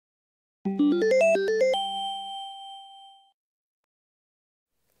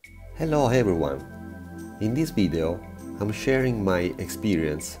Hello everyone! In this video I'm sharing my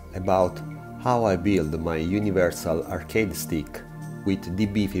experience about how I build my universal arcade stick with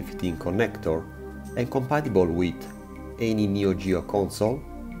DB15 connector and compatible with any Neo Geo console,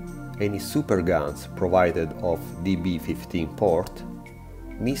 any Superguns provided of DB15 port,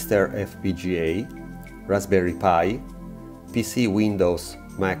 Mr. FPGA, Raspberry Pi, PC, Windows,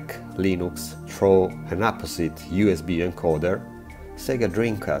 Mac, Linux through an apposite USB encoder, Sega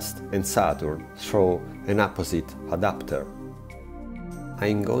Dreamcast and Saturn through an apposite adapter.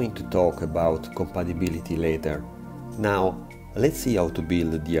 I'm going to talk about compatibility later. Now, let's see how to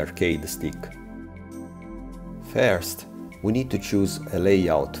build the arcade stick. First, we need to choose a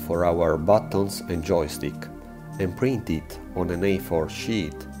layout for our buttons and joystick and print it on an A4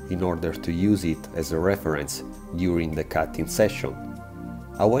 sheet in order to use it as a reference during the cutting session.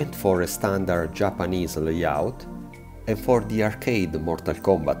 I went for a standard Japanese layout and for the arcade Mortal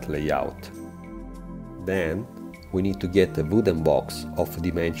Kombat layout. Then we need to get a wooden box of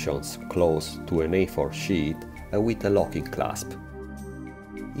dimensions close to an A4 sheet and with a locking clasp.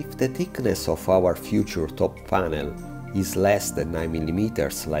 If the thickness of our future top panel is less than 9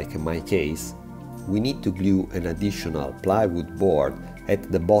 mm like in my case, we need to glue an additional plywood board at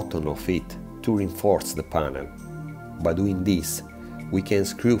the bottom of it to reinforce the panel. By doing this, we can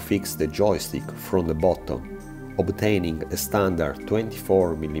screw fix the joystick from the bottom, obtaining a standard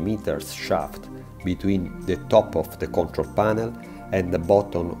 24 mm shaft between the top of the control panel and the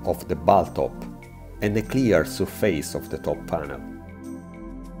bottom of the ball top, and a clear surface of the top panel.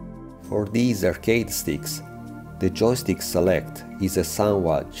 For these arcade sticks, the joystick select is a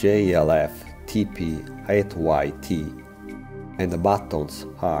Sanwa JLF TP8YT, and the buttons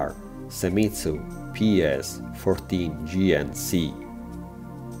are Semitsu PS14GNC.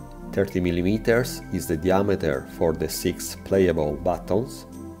 30 mm is the diameter for the 6 playable buttons,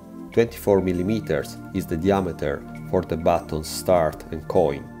 24 mm is the diameter for the buttons start and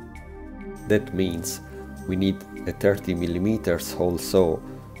coin. That means we need a 30 mm hole saw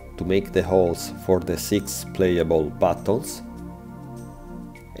to make the holes for the 6 playable buttons,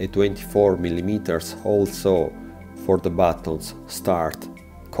 a 24 mm hole saw for the buttons start,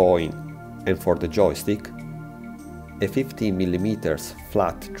 coin and for the joystick, a 15 mm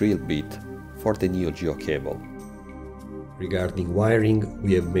flat drill bit for the Neo Geo cable. Regarding wiring,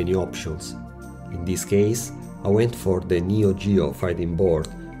 we have many options. In this case, I went for the Neo Geo fighting board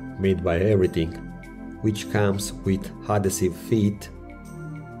made by Everything, which comes with adhesive feet,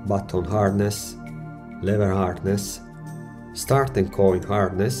 button harness, lever harness, start and coin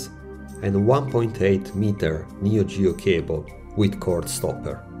harness, and 1.8 meter Neo Geo cable with cord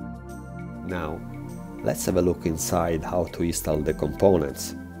stopper. Now, let's have a look inside how to install the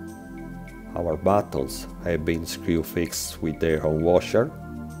components. Our buttons have been screw fixed with their own washer.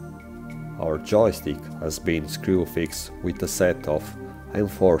 Our joystick has been screw fixed with a set of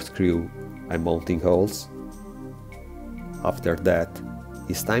M4 screw and mounting holes. After that,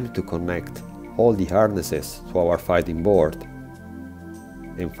 it's time to connect all the harnesses to our fighting board.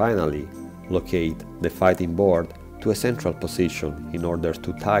 And finally, locate the fighting board to a central position in order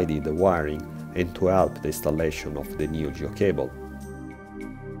to tidy the wiring and to help the installation of the Neo Geo cable.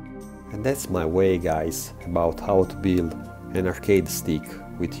 And that's my way, guys, about how to build an arcade stick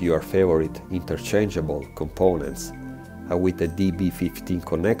with your favorite interchangeable components and with a DB15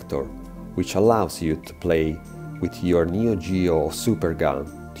 connector, which allows you to play with your Neo Geo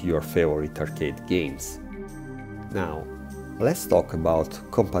Supergun to your favorite arcade games. Now, let's talk about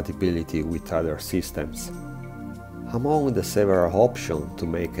compatibility with other systems. Among the several options to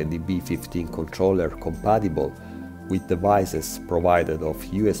make a DB15 controller compatible with devices provided of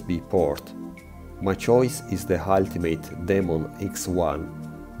USB port, my choice is the Ultimate Demon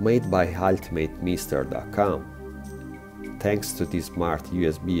X1 made by UltimateMister.com. Thanks to this smart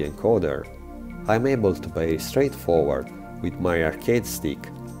USB encoder, I'm able to play straightforward with my arcade stick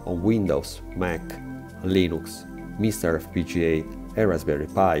on Windows, Mac, Linux, Mr. FPGA and Raspberry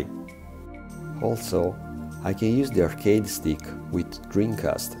Pi. Also, I can use the arcade stick with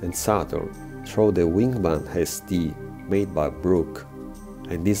Dreamcast and Saturn through the Wingman SD made by Brook,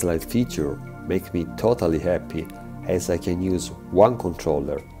 and this light feature makes me totally happy as I can use one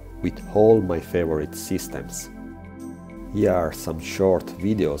controller with all my favorite systems. Here are some short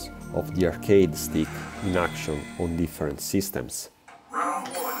videos of the arcade stick in action on different systems. Round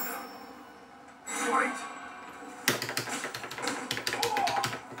one. Fight!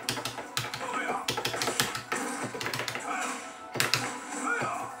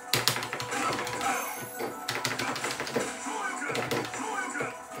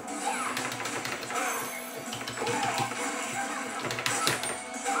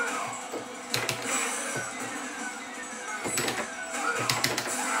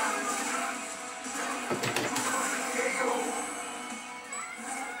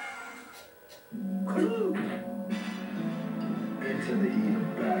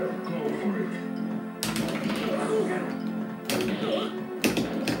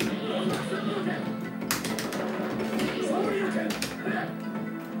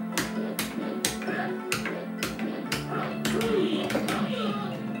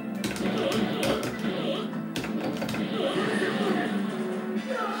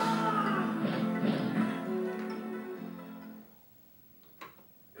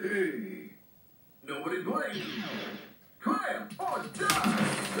 Hey, nobody blames you. Triumph or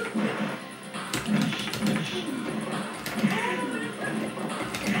die!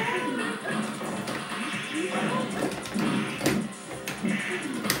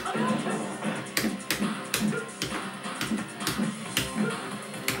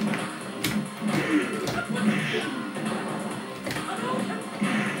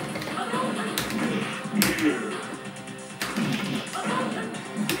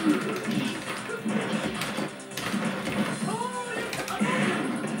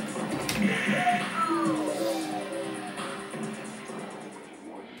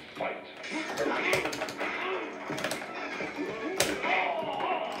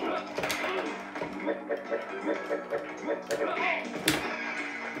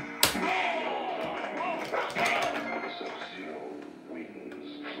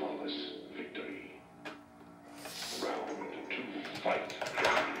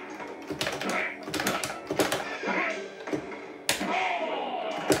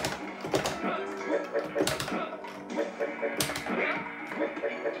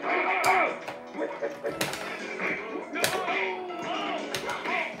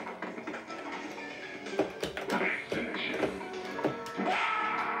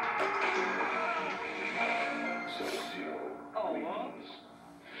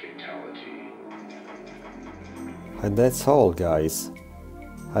 And that's all, guys.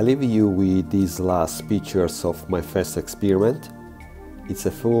 I leave you with these last pictures of my first experiment. It's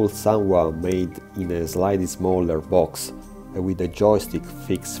a full Sanwa made in a slightly smaller box and with a joystick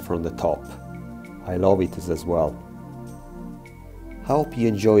fixed from the top. I love it as well. I hope you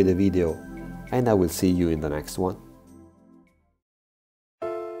enjoyed the video and I will see you in the next one.